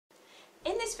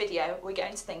In this video, we're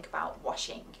going to think about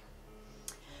washing.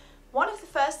 One of the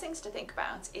first things to think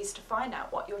about is to find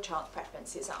out what your child's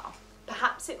preferences are.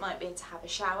 Perhaps it might be to have a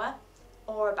shower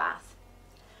or a bath.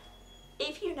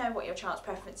 If you know what your child's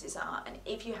preferences are and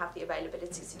if you have the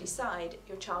availability to decide,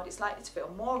 your child is likely to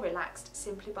feel more relaxed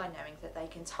simply by knowing that they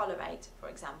can tolerate, for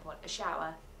example, a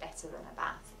shower better than a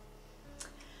bath.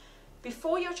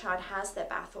 Before your child has their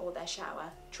bath or their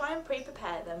shower, try and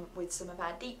pre-prepare them with some of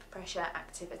our deep pressure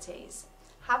activities.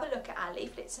 Have a look at our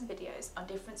leaflets and videos on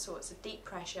different sorts of deep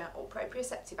pressure or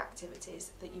proprioceptive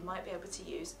activities that you might be able to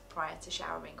use prior to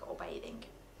showering or bathing.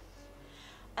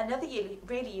 Another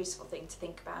really useful thing to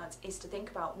think about is to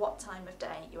think about what time of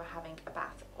day you are having a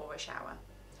bath or a shower.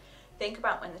 Think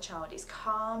about when the child is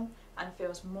calm and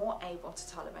feels more able to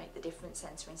tolerate the different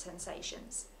sensory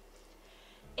sensations.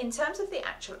 In terms of the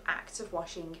actual act of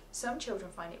washing, some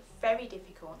children find it very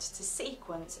difficult to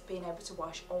sequence being able to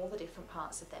wash all the different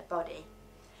parts of their body.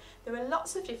 There are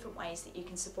lots of different ways that you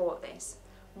can support this.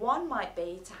 One might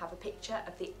be to have a picture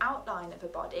of the outline of a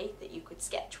body that you could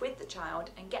sketch with the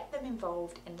child and get them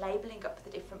involved in labelling up the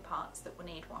different parts that will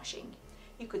need washing.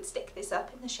 You could stick this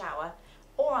up in the shower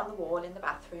or on the wall in the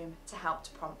bathroom to help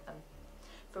to prompt them.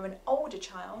 For an older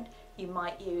child, you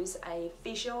might use a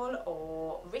visual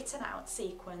or written out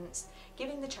sequence,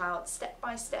 giving the child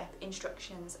step-by-step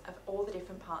instructions of all the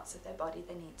different parts of their body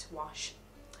they need to wash.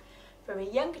 For a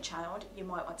younger child, you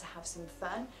might want to have some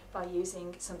fun by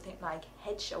using something like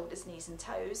head, shoulders, knees and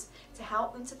toes to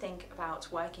help them to think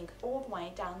about working all the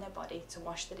way down their body to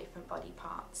wash the different body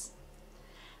parts.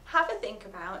 Have a think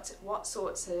about what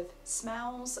sorts of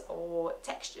smells or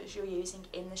textures you're using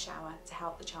in the shower to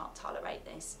help the child tolerate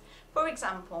this. For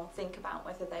example, think about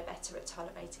whether they're better at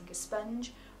tolerating a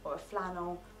sponge or a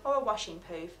flannel or a washing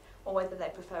poof, or whether they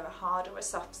prefer a hard or a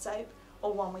soft soap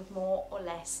or one with more or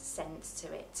less scent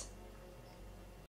to it.